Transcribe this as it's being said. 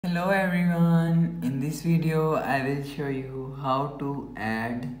Hello everyone, in this video I will show you how to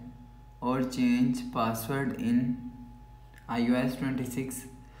add or change password in iOS 26.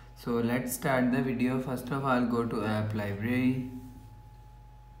 So let's start the video. First of all, go to app library.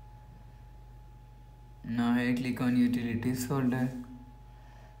 Now here click on utilities folder.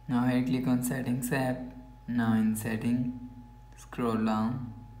 Now here click on settings app. Now in setting, scroll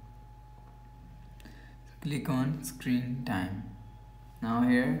down, click on screen time. Now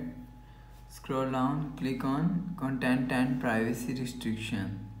here scroll down, click on content and privacy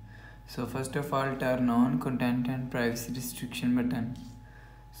restriction. So first of all, turn on content and privacy restriction button.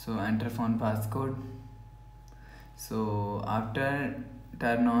 So enter phone passcode. So after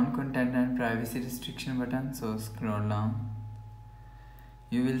turn on content and privacy restriction button, so scroll down,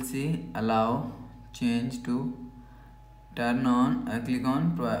 you will see allow change to turn on. Click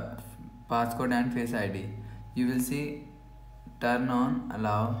on passcode and face ID. You will see turn on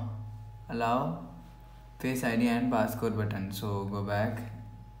allow face ID and passcode button. So go back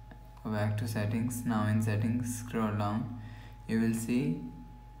to settings. Now in settings, scroll down, you will see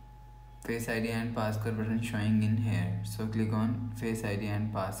face ID and passcode button showing in here. So click on face ID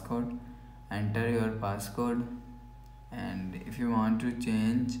and passcode, enter your passcode, and if you want to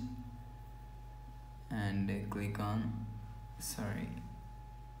change, and click on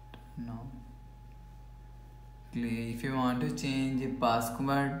if you want to change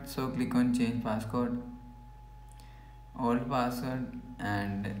password, so click on change passcode, old password,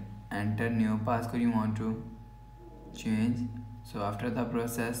 and enter new passcode you want to change. So after the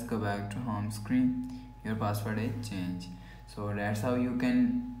process, go back to home screen, your password is changed. So that's how you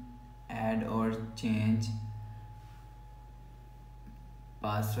can add or change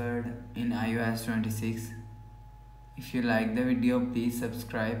password in iOS 26. If you like the video, please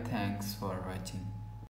subscribe. Thanks for watching.